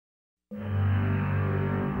Hello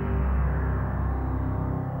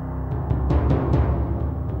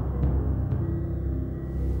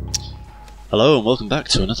and welcome back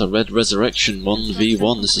to another Red Resurrection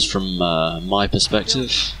 1v1. This is from my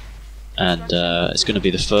perspective, and it's going to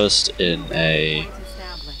be the first in a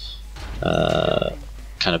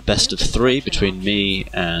kind of best of 3 between me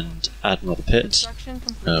and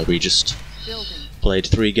AdmiralPit. We just played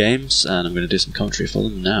 3 games and I'm going to do some commentary for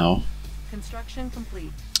them now.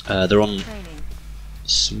 They're on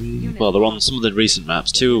they're on some of the recent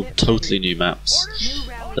maps, 2 totally new maps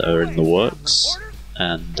that are in the works,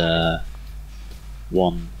 and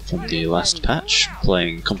one from the last patch,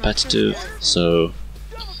 playing competitive, so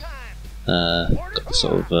got the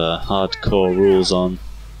sort of hardcore rules on.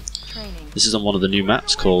 This is on one of the new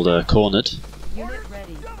maps called Cornered,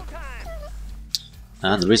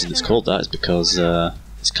 and the reason it's called that is because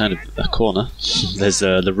it's kind of a corner. There's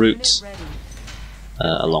the route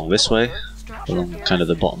along this way, along kind of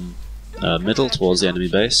the bottom middle towards the enemy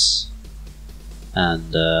base,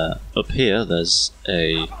 and up here there's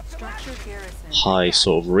a high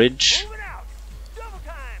sort of ridge,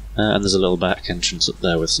 and there's a little back entrance up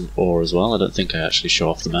there with some ore as well. I don't think I actually show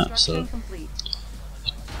off the map, so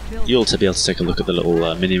you'll be able to take a look at the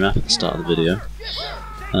little mini-map at the start of the video.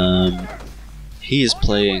 He is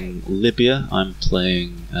playing Libya, I'm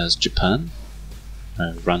playing as Japan,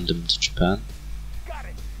 random to Japan.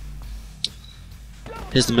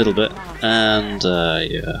 Here's the middle bit, and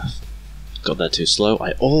yeah, got there too slow.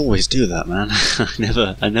 I always do that, man.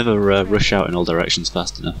 I never rush out in all directions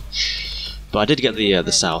fast enough. But I did get the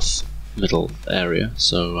south middle area,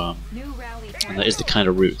 so and that is the kind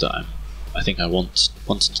of route that I think I wanted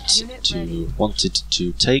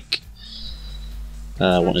to take.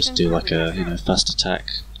 I wanted to do like a fast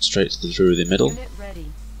attack straight through the middle.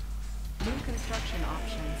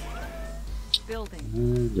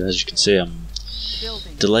 And as you can see, I'm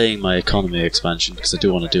delaying my economy expansion because I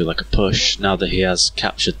do want to do like a push. Now that he has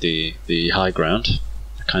captured the high ground,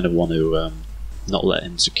 I kind of want to not let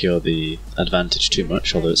him secure the advantage too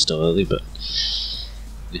much, although it's still early. But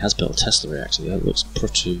he has built a Tesla reactor. That looks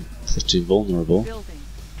pretty vulnerable.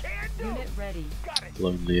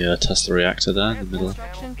 Blown the Tesla reactor there in the middle.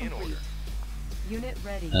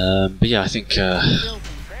 But yeah, I think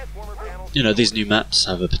these new maps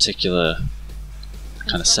have a particular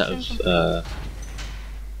kind of set of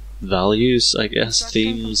values, I guess,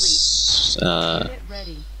 themes that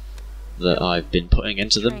I've been putting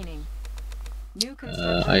into them.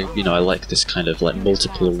 I like this kind of like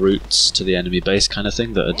multiple routes to the enemy base kind of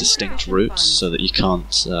thing that are distinct routes, so that you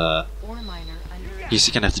can't you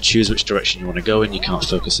kind of have to choose which direction you want to go in. You can't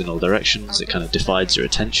focus in all directions. It kind of divides your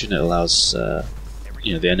attention. It allows the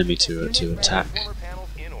enemy to attack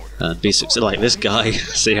and be successful. Like this guy,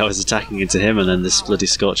 see how I was attacking into him, and then this bloody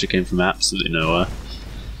Scorcher came from absolutely nowhere.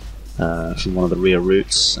 From one of the rear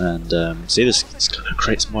routes, and see, this kind of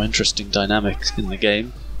creates more interesting dynamics in the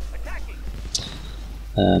game.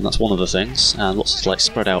 That's one of the things, and lots of like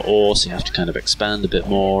spread out ore, so you have to kind of expand a bit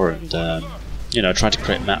more, and try to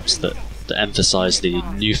create maps that emphasize the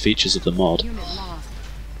new features of the mod,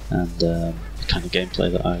 and the kind of gameplay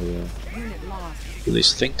that I at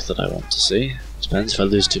least think that I want to see. Depends, if I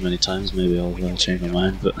lose too many times maybe I'll change my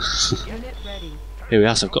mind, but here we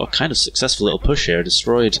are. So I've got a kind of successful little push here. I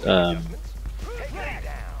destroyed a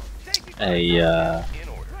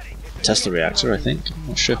Tesla reactor, I think. I'm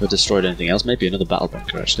not sure if I destroyed anything else. Maybe another battle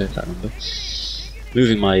bunker, actually, I can't remember.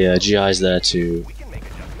 Moving my GIs there to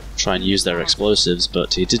try and use their explosives,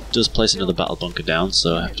 but he does place another battle bunker down,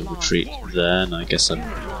 so I have to retreat there, and I guess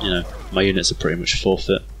my units are pretty much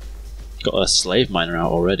forfeit. Got a slave miner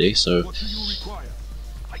out already, so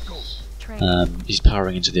he's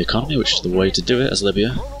powering into the economy, which is the way to do it as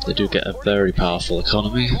Libya. They do get a very powerful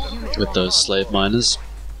economy with those slave miners.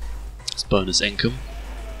 It's bonus income.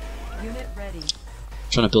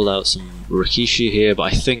 Trying to build out some Rikishi here, but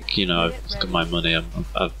I think, look at my money,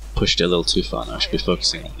 I've pushed it a little too far now. I should be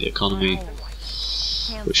focusing on the economy,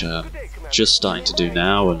 which I'm just starting to do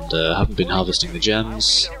now, and haven't been harvesting the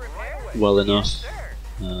gems well enough.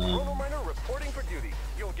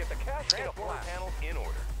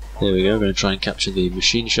 There we go, we're going to try and capture the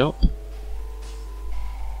machine shop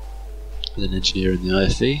with an engineer in the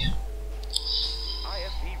IFE.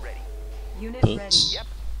 But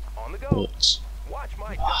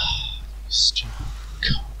stupid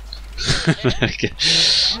cock.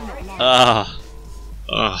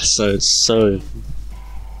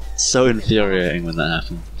 So infuriating when that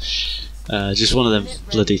happened. Just one of them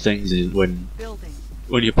bloody things is when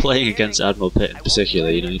you're playing against AdmiralPit in particular,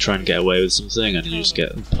 you try and get away with something and you just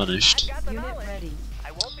get punished.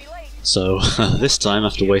 So this time,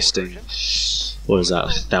 after wasting, what is that,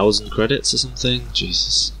 1,000 credits or something?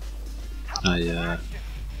 Jesus. I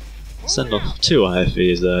send off 2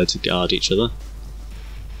 IFVs there to guard each other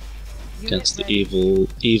against the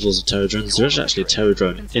evils of terror drones. There's actually a terror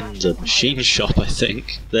drone in the machine shop, I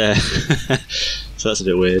think. There. So that's a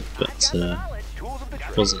bit weird, but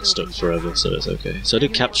wasn't stuck forever, so it's okay. So I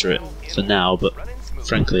did capture it for now, but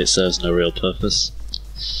frankly it serves no real purpose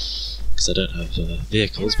because I don't have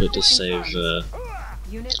vehicles, but it does save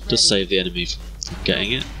the enemy from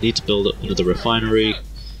getting it. Need to build up another refinery.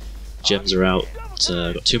 Gems are out.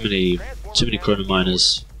 Got too many chrono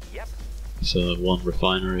miners for one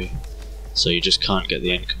refinery, so you just can't get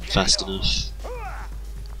the income fast enough.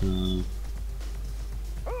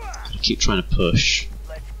 I keep trying to push.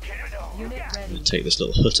 I'm going to take this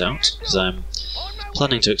little hut out because I'm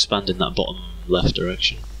planning to expand in that bottom left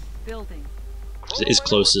direction. Because it is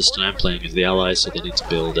closest, and I'm playing as the Allies, so they need to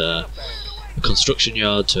build a construction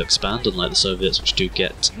yard to expand, unlike the Soviets, which do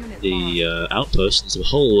get the outpost. There's a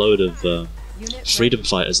whole load of freedom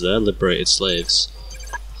fighters there, liberated slaves,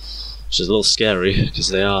 which is a little scary because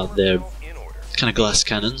they're kind of glass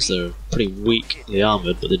cannons. They're pretty weakly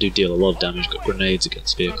armoured, but they do deal a lot of damage. Got grenades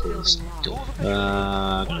against vehicles.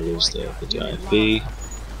 I'm gonna lose the DIV.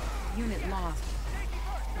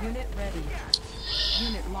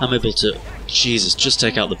 I'm able to, Jesus, just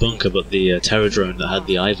take out the bunker, but the terror drone that had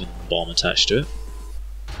the Ivan bomb attached to it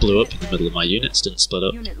blew up in the middle of my units. Didn't split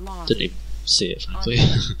up. Didn't even see it, frankly.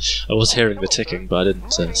 I was hearing the ticking, but I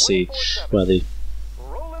didn't see where the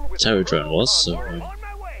terror drone was, so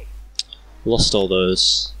lost all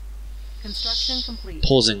those.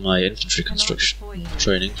 Pausing my infantry construction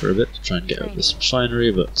training for a bit to try and get over this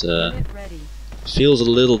refinery, but feels a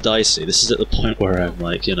little dicey. This is at the point where I'm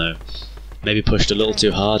like, you know, maybe pushed a little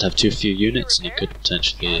too hard, have too few units, and you could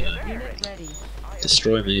potentially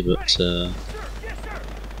destroy me, but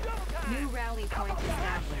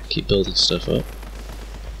keep building stuff up.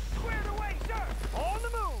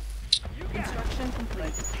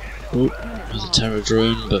 Oh, there's a terror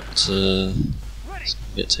drone, but it's going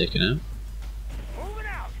to get taken out.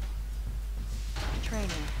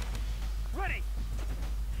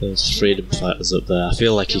 Those freedom fighters up there, I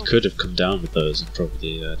feel like he could have come down with those and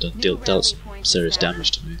probably dealt some serious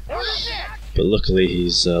damage to me. But luckily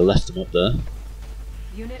he's left them up there.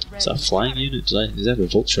 Is that a flying unit? Does he have a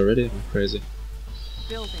vulture already? Am I crazy?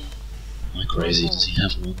 Am I crazy? Does he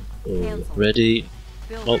have one already?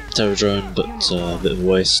 Oh, terror drone, but a bit of a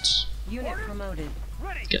waste.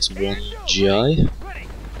 Gets 1 GI.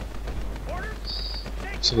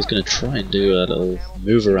 So he's going to try and do a little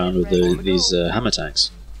move around with these hammer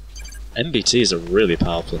tanks. MBTs are really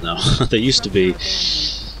powerful now. They used to be,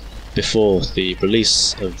 before the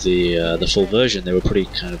release of the full version, they were pretty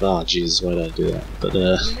kind of, Jesus, why did I do that? But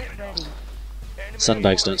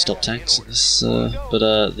sandbags don't stop tanks in this,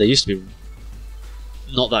 but they used to be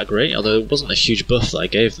not that great, although it wasn't a huge buff that I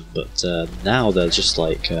gave them, but now they're just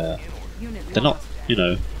like, they're not, you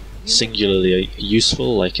know, singularly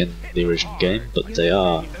useful like in the original game, but they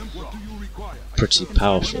are pretty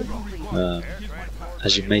powerful,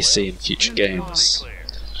 as you may see in future games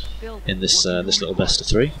in this this little best of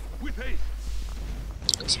 3.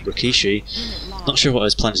 Got some Rikishi. Not sure what I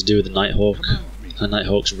was planning to do with the Nighthawk.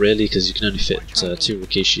 Nighthawks really, because you can only fit 2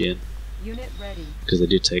 Rikishi in, because they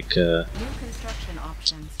do take 2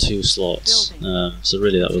 slots. So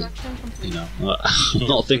really that was, you know, I'm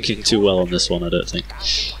not thinking too well on this one, I don't think.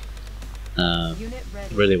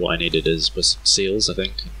 Really what I needed was seals, I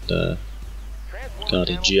think, and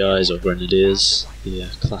Guardian GIs or Grenadiers, the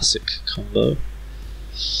classic combo.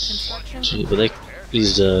 But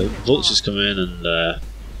these vultures come in and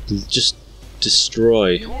just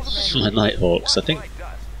destroy my Nighthawks. I think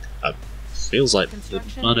it feels like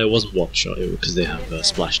oh no, it wasn't one shot because they have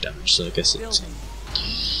splash damage, so I guess it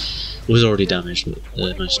was already damaged, but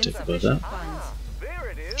I managed to take both out.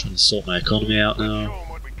 Trying to sort my economy out now.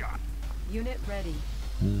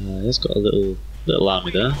 He's got a little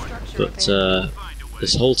army there, but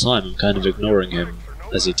this whole time I'm kind of ignoring him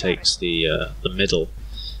as he takes the middle.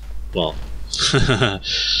 Well,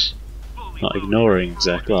 not ignoring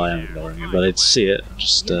exactly. Well, I am ignoring him, but I'd see it.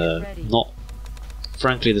 Just not.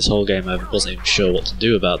 Frankly, this whole game I wasn't even sure what to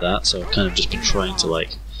do about that, so I've kind of just been trying to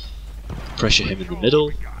like pressure him in the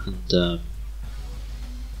middle and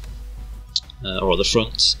or at the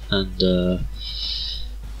front, and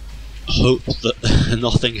hope that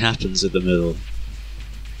nothing happens in the middle.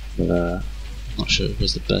 But not sure it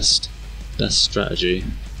was the best strategy.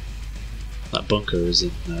 That bunker is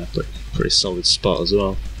in a pretty solid spot as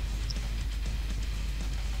well.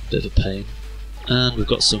 Bit of a pain. And we've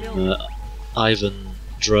got some Ivan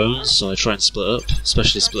drones, so I try and split up,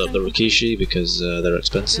 especially split up the Rikishi because they're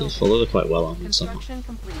expensive, although they're quite well armed. Some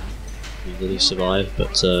they do survive,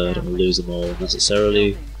 but I don't want to lose them all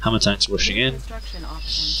necessarily. Hammer tanks rushing in,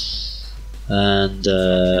 and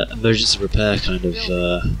emergency repair kind of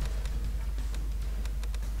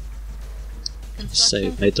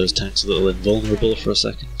made those tanks a little invulnerable for a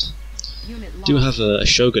second. Do have a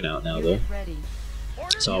Shogun out now though,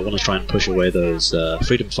 so I want to try and push away those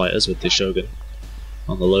freedom fighters with the Shogun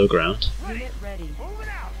on the low ground.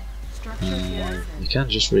 We can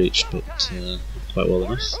just reach, but not quite well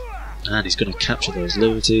enough. And he's going to capture those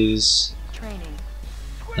liberties.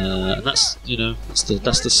 And that's, you know,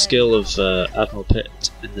 that's the skill of AdmiralPit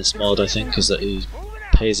in this mod, I think, is that he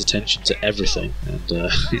pays attention to everything, and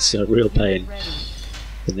it's a real pain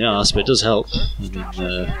in the arse, but it does help. I mean,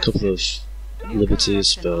 a couple of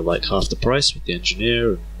liberties for like half the price with the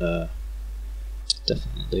engineer, and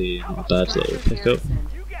definitely not a bad little pickup.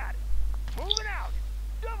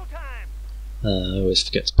 I always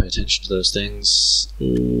forget to pay attention to those things.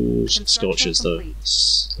 Ooh, some scorchers though.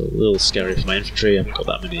 It's a little scary for my infantry. I haven't got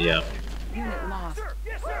that many.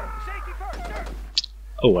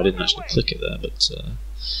 Oh, I didn't actually click it there, but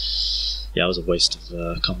yeah, it was a waste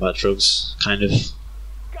of combat drugs, kind of.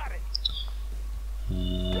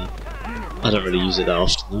 I don't really use it that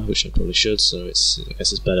often though, which I probably should. So I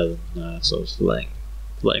guess it's better than sort of letting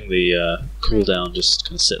the cooldown just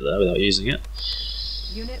kind of sit there without using it.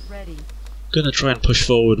 Unit ready. Gonna try and push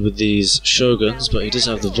forward with these Shoguns, but he does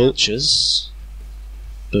have the vultures.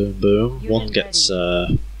 Boom, boom. One gets what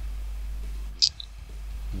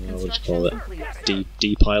do you call it?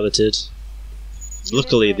 Depiloted.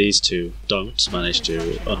 Luckily, these two don't manage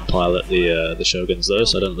to unpilot the Shoguns though,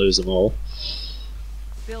 so I don't lose them all.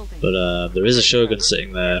 But there is a Shogun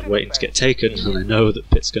sitting there waiting to get taken, and I know that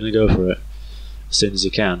Pitt's gonna go for it as soon as he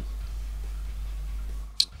can.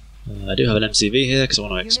 I do have an MCV here because I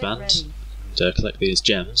want to expand and collect these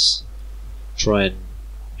gems. Try and,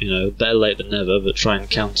 you know, better late than never, but try and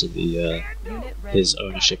counter the his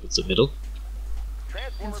ownership of the middle.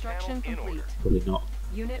 Construction complete. Probably not,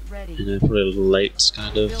 Unit ready. you know, probably a little late,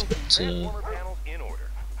 kind of, but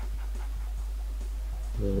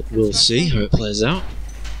we'll see how it plays out.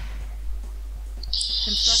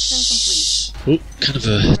 Construction complete. Oh, kind of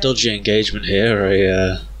a dodgy engagement here.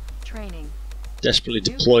 I desperately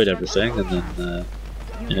deployed everything, and then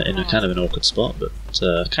in a kind of an awkward spot, but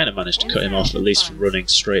kind of managed to cut him off, at least from running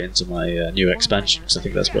straight into my new expansion, because I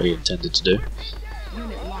think that's what he intended to do,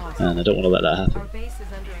 and I don't want to let that happen.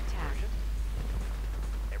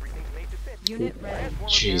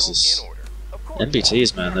 Jesus.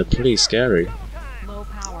 MBTs, man, they're pretty scary.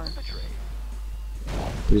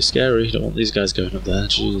 Pretty scary. Don't want these guys going up there.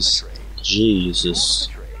 Jeez. Jesus.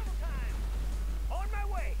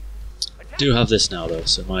 Do have this now though,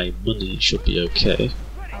 so my money should be okay.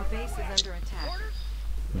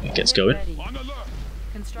 When it gets going.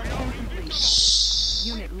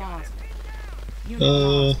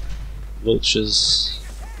 Vultures.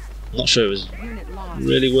 Not sure it was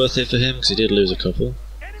really worth it for him because he did lose a couple.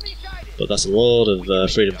 But that's a lot of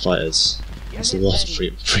freedom fighters. That's a lot of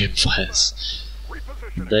freedom fighters.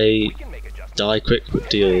 They die quick but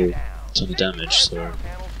deal a ton of damage, so.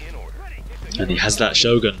 And he has that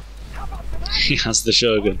Shogun. He has the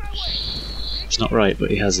Shogun. It's not right, but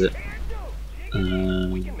he has it.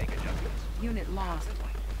 And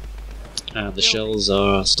the shells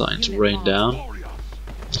are starting to rain down.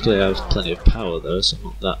 Luckily I have plenty of power though, so I'm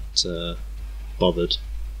not that bothered.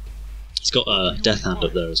 He's got a Death Hand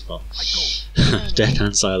up there as well. Death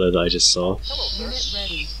Hand silo that I just saw.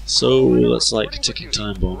 So that's like a ticking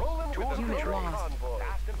time bomb.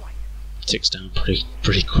 Ticks down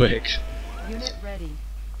pretty quick.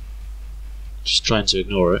 Just trying to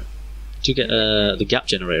ignore it. To get the gap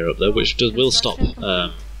generator up there, which will stop him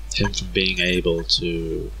from being able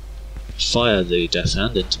to fire the Death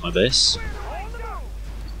Hand into my base.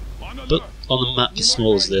 But on a map as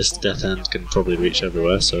small as this, the Death Hand can probably reach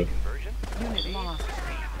everywhere, so.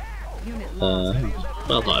 Well,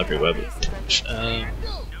 not everywhere, but pretty much.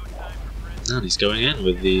 And he's going in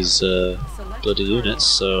with these bloody units,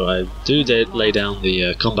 so I do lay down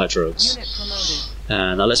the combat drugs.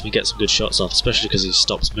 And that lets me get some good shots off, especially because he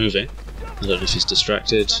stops moving. I don't know if he's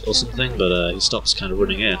distracted or something, but he stops kind of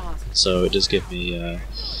running in, so it does give me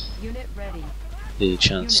the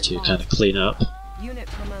chance to kind of clean up. Unit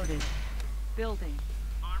promoted. Building.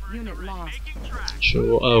 Unit lost.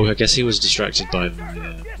 Sure. Oh, I guess he was distracted by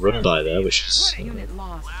my run by there, which is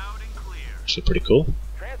actually pretty cool.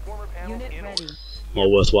 Unit ready.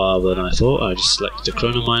 More worthwhile than I thought. I just selected a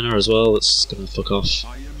chrono miner as well. That's going to fuck off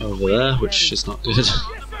over there, which is not good.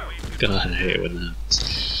 God, I hate it when that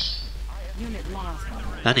happens. Unit lost.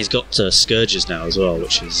 And he's got Scourges now as well,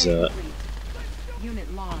 which is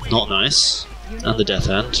Unit lost. not nice. And the Death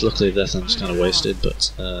Hand. Luckily the Death Hand's kind of wasted,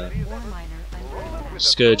 but Ore miner under attack.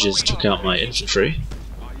 Scourges took out my infantry.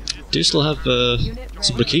 Do still have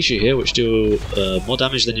some Rikishi here, which do more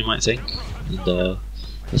damage than you might think, and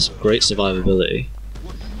has some great survivability.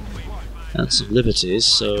 And some liberties,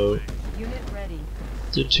 so Unit ready.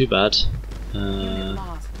 doing too bad. Unit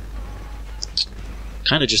lost.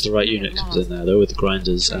 Kind of just the right unit comes in there though, with the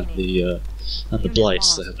grinders and the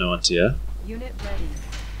blights that have no anti-air. Unit ready.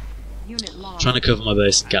 Unit lost. Trying to cover my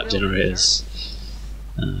base with gap generators.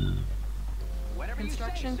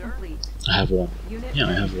 Construction complete. I have one. Unit Yeah,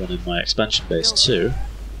 I have one in my expansion base too.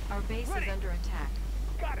 Our base is under attack.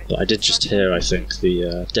 But I did just hear, I think,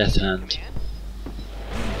 the Death Hand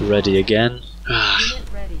ready again. Ah, Unit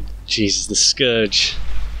ready. Jesus, the Scourge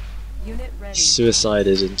Unit ready.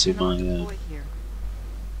 suicided into Cannot my deploy here.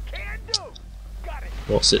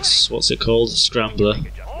 what's it called? Scrambler.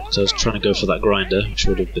 So I was trying to go for that grinder, which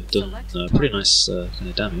would have been done pretty nice kind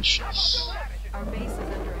of damage. Our base is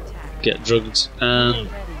under attack. Get drugged and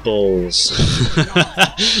balls.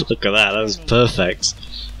 Look at that, that was perfect.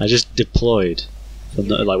 I just deployed from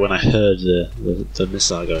like when I heard the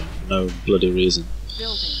missile going, for no bloody reason.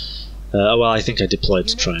 Building. Well, I think I deployed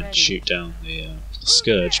to try and shoot down the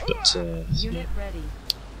Scourge, but Unit ready.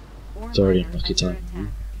 Ore very miner unlucky under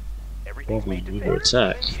time. attack. Ore miner under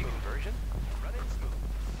attack.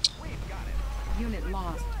 Unit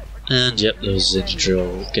lost. And yep, those infantry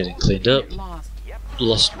all getting cleaned up. Unit lost.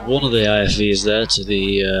 Lost one of the IFVs there to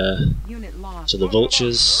Unit lost. the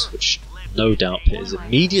vultures, which no doubt Pit is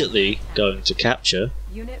immediately going to capture.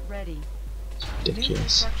 Unit ready. New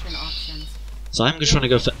Ridiculous. construction options. So I'm trying to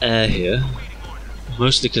go for air here,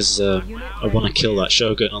 mostly because I want to kill that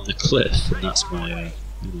Shogun on the cliff, and that's my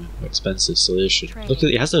expensive solution. Look at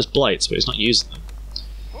he has those blights, but he's not using them.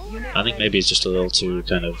 Unit I think ready. maybe he's just a little too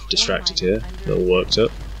kind of distracted here, a little worked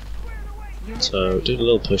up. Unit So ready. doing a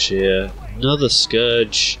little push here. Another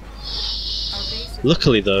Scourge. Our base is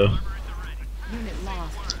Luckily though, unit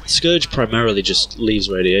lost. Scourge primarily just leaves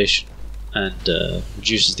radiation and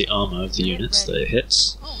reduces the armor of the units that it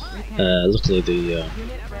hits. Repair. Luckily the Unit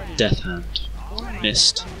ready. Death Hand Ore miner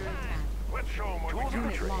missed. under attack.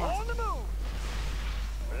 Unit lost.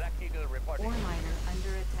 Ore miner under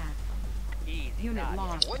attack. Unit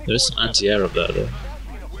lost. There is some anti-air up there though.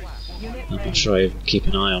 Unit I'm ready. not sure I even keep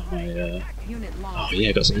an eye on my... Unit Oh lost.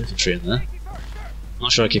 yeah, got some infantry in there. I'm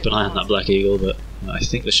not sure I keep an eye on that Black Eagle, but I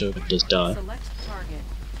think the Shogun does die. Select target.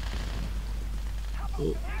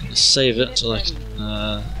 Oh, I'm gonna save it until I can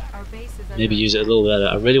Our base is under maybe use it a little better.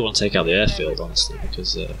 I really want to take out the airfield, honestly,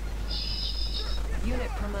 because Unit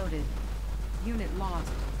promoted. Unit lost.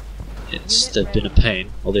 they've been a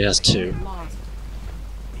pain. Although he has two. Unit lost.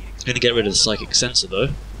 I'm gonna get rid of the psychic sensor though.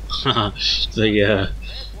 The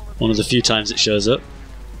one of the few times it shows up,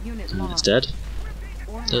 Unit and it's lost. dead.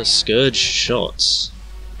 Ore miner The Scourge shots,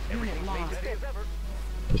 Unit lost.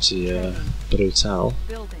 pretty brutal.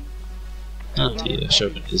 Building. And the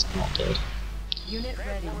Shogun is not dead. Unit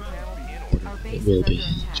ready. Our base It will is be.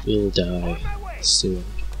 under It attack. will die soon.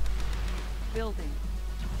 Building.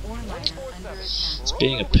 Ore miner under attack. It's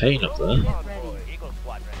being a pain up there. Unit ready.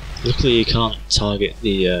 Luckily you can't target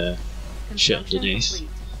the shit Construction underneath, complete.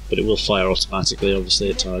 but it will fire automatically, obviously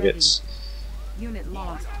it targets. Unit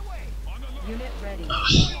lost. Unit ready.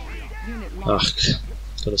 Unit Ugh, lost.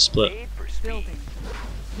 got a split. Building.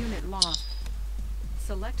 Unit lost.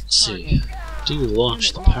 Select Let's see. target. Do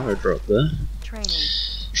launch the paradrop there. Training.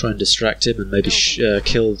 Try and distract him and maybe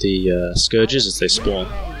kill the Scourges as they spawn,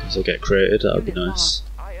 as they get created, that would be nice.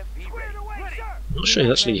 I'm not sure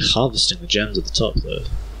he's actually harvesting the gems at the top though.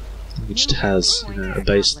 I think he just has, a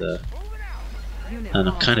base there. Unit And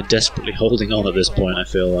I'm lost. kind of desperately holding on at this point, I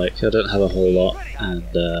feel like. I don't have a whole lot, and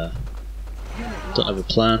Unit don't have a lost.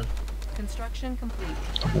 plan. Construction complete.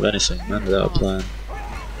 Don't have anything, man, without a plan.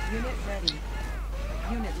 Unit ready.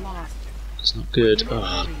 Unit lost. It's not good.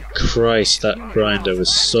 Oh, Christ, that grinder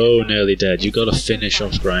was so nearly dead. You gotta finish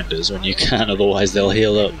off grinders when you can, otherwise they'll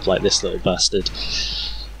heal up like this little bastard.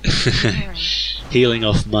 Repairing. Healing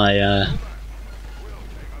off my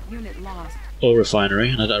Unit lost. ore refinery,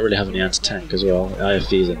 and I don't really have any anti-tank as well.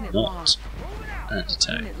 IFVs are not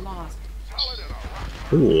anti-tank. Unit lost.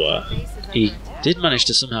 Ooh, Base is under he attack. did manage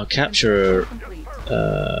to somehow capture Complete.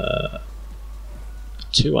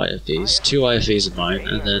 two IFVs of mine,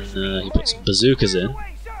 and then he put some bazookas in,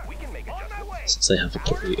 since they have a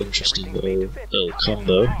pretty interesting little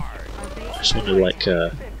combo. Our base I just want to like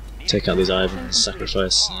take out these Ivans,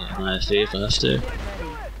 sacrifice an IFV if I have to. unit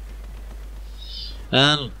ready.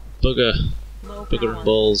 And bugger and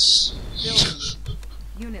balls.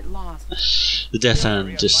 Unit lost. The Death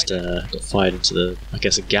Hand just got fired into the, I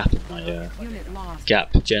guess, a gap in my Unit lost.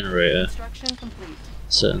 gap generator. Construction complete.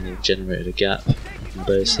 Certainly generated a gap in the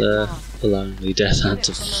base there, allowing the Death Hand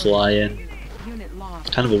to fly in. Unit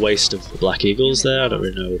lost. Kind of a waste of the Black Eagles there. I don't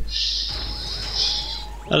really know.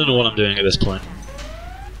 I don't know what I'm doing at this point.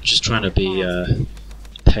 Just trying to be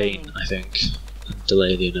pain, I think, and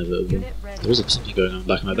delay the inevitable. Unit ready. There was something going on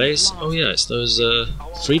back in my base. Oh yeah, it's those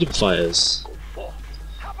freedom fighters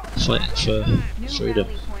fighting for New freedom.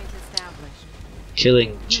 rally point established.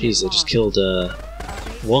 Killing. Jeez, they just killed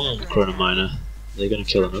one chrono miner. They're going to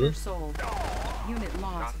kill another. Sold. Unit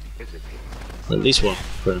lost. At least one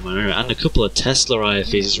chrono miner and a couple of Tesla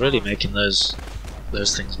IFEs is really making those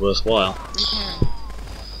things worthwhile. Repairing.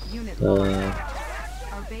 Unit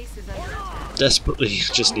lost. Our base is under attack. Desperately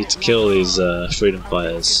just need to kill these freedom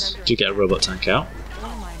fighters to get a robot tank out. Ore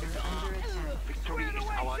miner under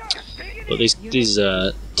attack. But these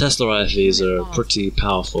Tesla IFEs are pretty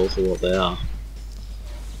powerful for what they are.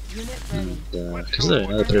 Unit ready. Because they're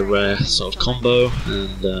another pretty rare sort of combo,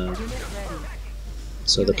 and Unit ready.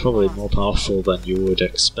 so they're probably more powerful than you would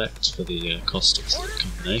expect for the cost of the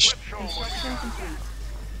combination. Construction complete.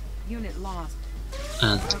 Unit lost.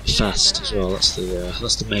 And fast as well, that's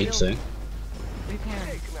the main thing.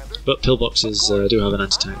 Repairing. But pillboxes do have an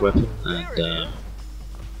anti-tank weapon, and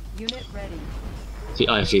Unit ready. the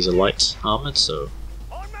IFEs are light armoured, so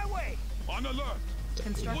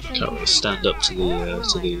Construction can't really complete. stand up to the Ore miner under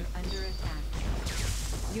attack.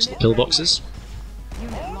 Unit pillboxes. ready.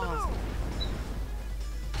 Unit lost.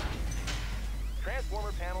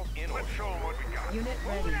 Transformer panels in order. Show 'em what we got. Unit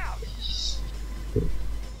ready.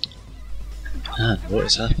 Man, what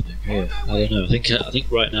is happening here? I don't know. I think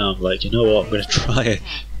right now I'm like, you know what? I'm going to try it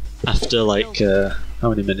after like how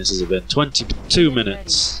many minutes has it been? 22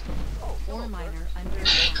 minutes. Ore miner under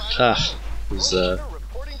attack. Ah, there's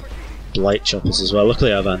light choppers as well.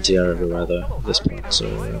 Luckily I have anti-air everywhere though at this point, so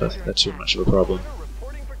I don't think that's too much of a problem.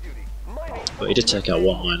 But he did take out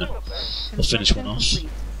one miner. We'll finish one off. Complete.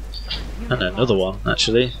 And another one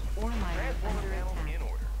actually. Ore miner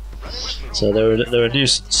under attack. So they're a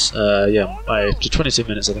nuisance. Yeah, after 22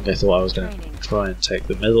 minutes I think I thought I was going to try and take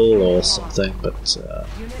the middle or something, but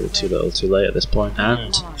we were too little too late at this point.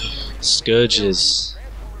 And Scourges,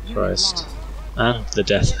 Christ. And the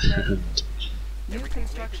Death Hand. New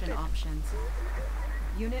construction options.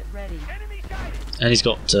 Unit ready. And he's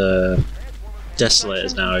got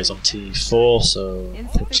Desolators now, he's on T4, so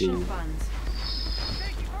Insufficient funds.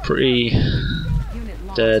 pretty Unit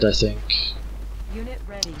lost. dead I think. Unit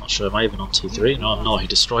ready. Not sure, am I even on T3? No, I'm not, he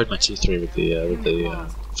destroyed my T3 with the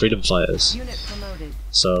Freedom Fighters. Unit promoted.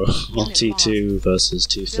 So I'm on T2 versus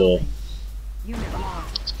T4. Building. Unit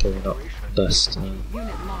lost. It's probably not best Unit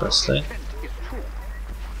lost. best thing.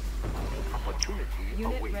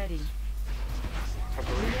 Unit ready.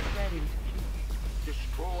 Unit ready.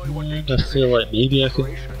 And I feel like maybe I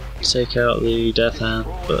can take out the Death Hand,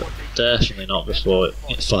 but definitely not before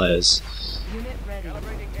it fires. Unit ready.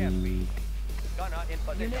 Mm,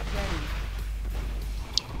 Unit ready.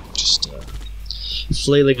 just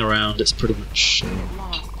flailing around, it's pretty much Unit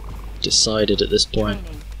lost. decided at this point.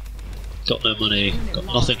 Training. Got no money, got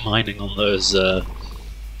nothing mining on those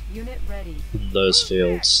Unit ready.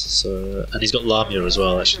 fields. So and he's got Lamia as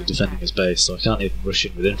well, actually defending his base. So I can't even rush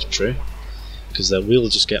in with infantry because they will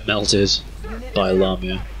just get melted Unit by ready.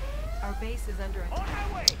 Lamia. Our base is under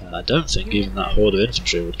attack. And I don't think even that horde of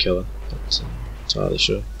infantry would kill him, but entirely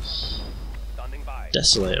sure.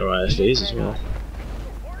 Desolator IFEs as well.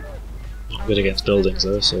 Not good against buildings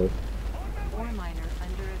though, so Ore miner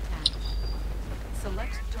under attack.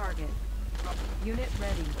 Select target. Unit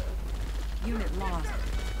ready. Unit lost.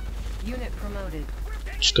 Unit promoted.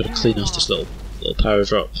 just got to clean off this little power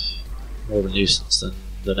drop. More of a nuisance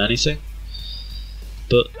than anything.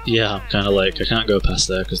 But yeah, I'm kind of like, I can't go past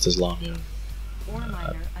there because there's Lamia. Ore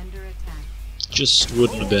miner under attack. Just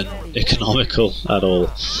wouldn't have been economical at all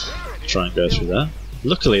to try and go through there.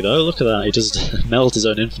 Luckily though, look at that, he just melt his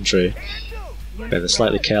own infantry. Okay, the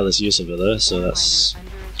slightly careless use of it though, so that's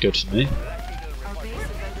good for me. Our base is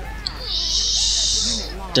under attack.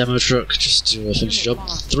 Unit lost. Demo truck just to finish the job.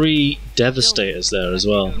 3 Devastators there as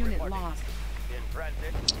well, Unit lost.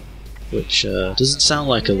 which doesn't sound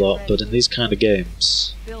like a lot, but in these kind of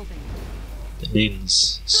games Building. it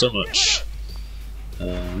means so much.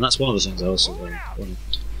 And that's one of the things I also wanted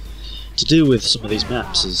to do with some of these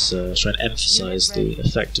maps is try and emphasise the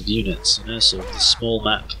effect of units. You know, so the small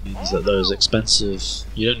map means that those expensive,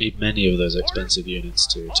 you don't need many of those expensive units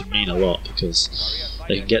to mean a lot, because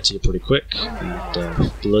they can get to you pretty quick.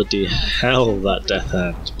 And bloody hell, that death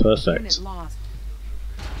hand, perfect.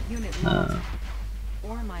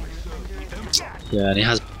 Yeah, and he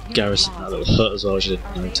has garrison that little hut as well, which I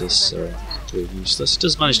didn't notice. So pretty useless. He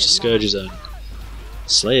does manage to scourge his own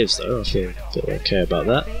slaves, though. I feel okay about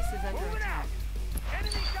that.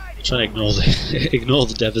 Try and ignore the ignore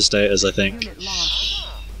the devastators. I think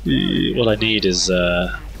what I need is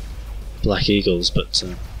black eagles, but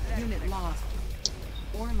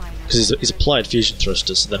because he's applied fusion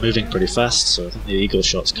thrusters, so they're moving pretty fast. So I think the eagle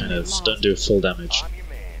shots kind of don't do full damage,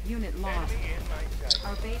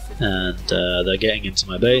 and they're getting into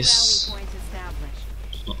my base.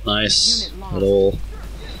 Not nice at all.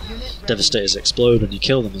 Devastators explode when you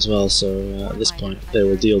kill them as well, so at this point they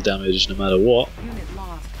will deal damage no matter what.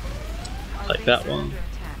 Like that one,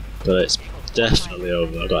 but it's definitely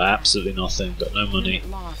over. I've got absolutely nothing, got no money,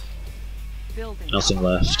 nothing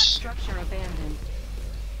left,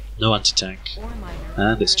 no anti-tank,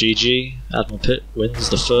 and it's GG. AdmiralPit wins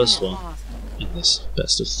the first one in this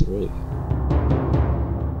best of 3.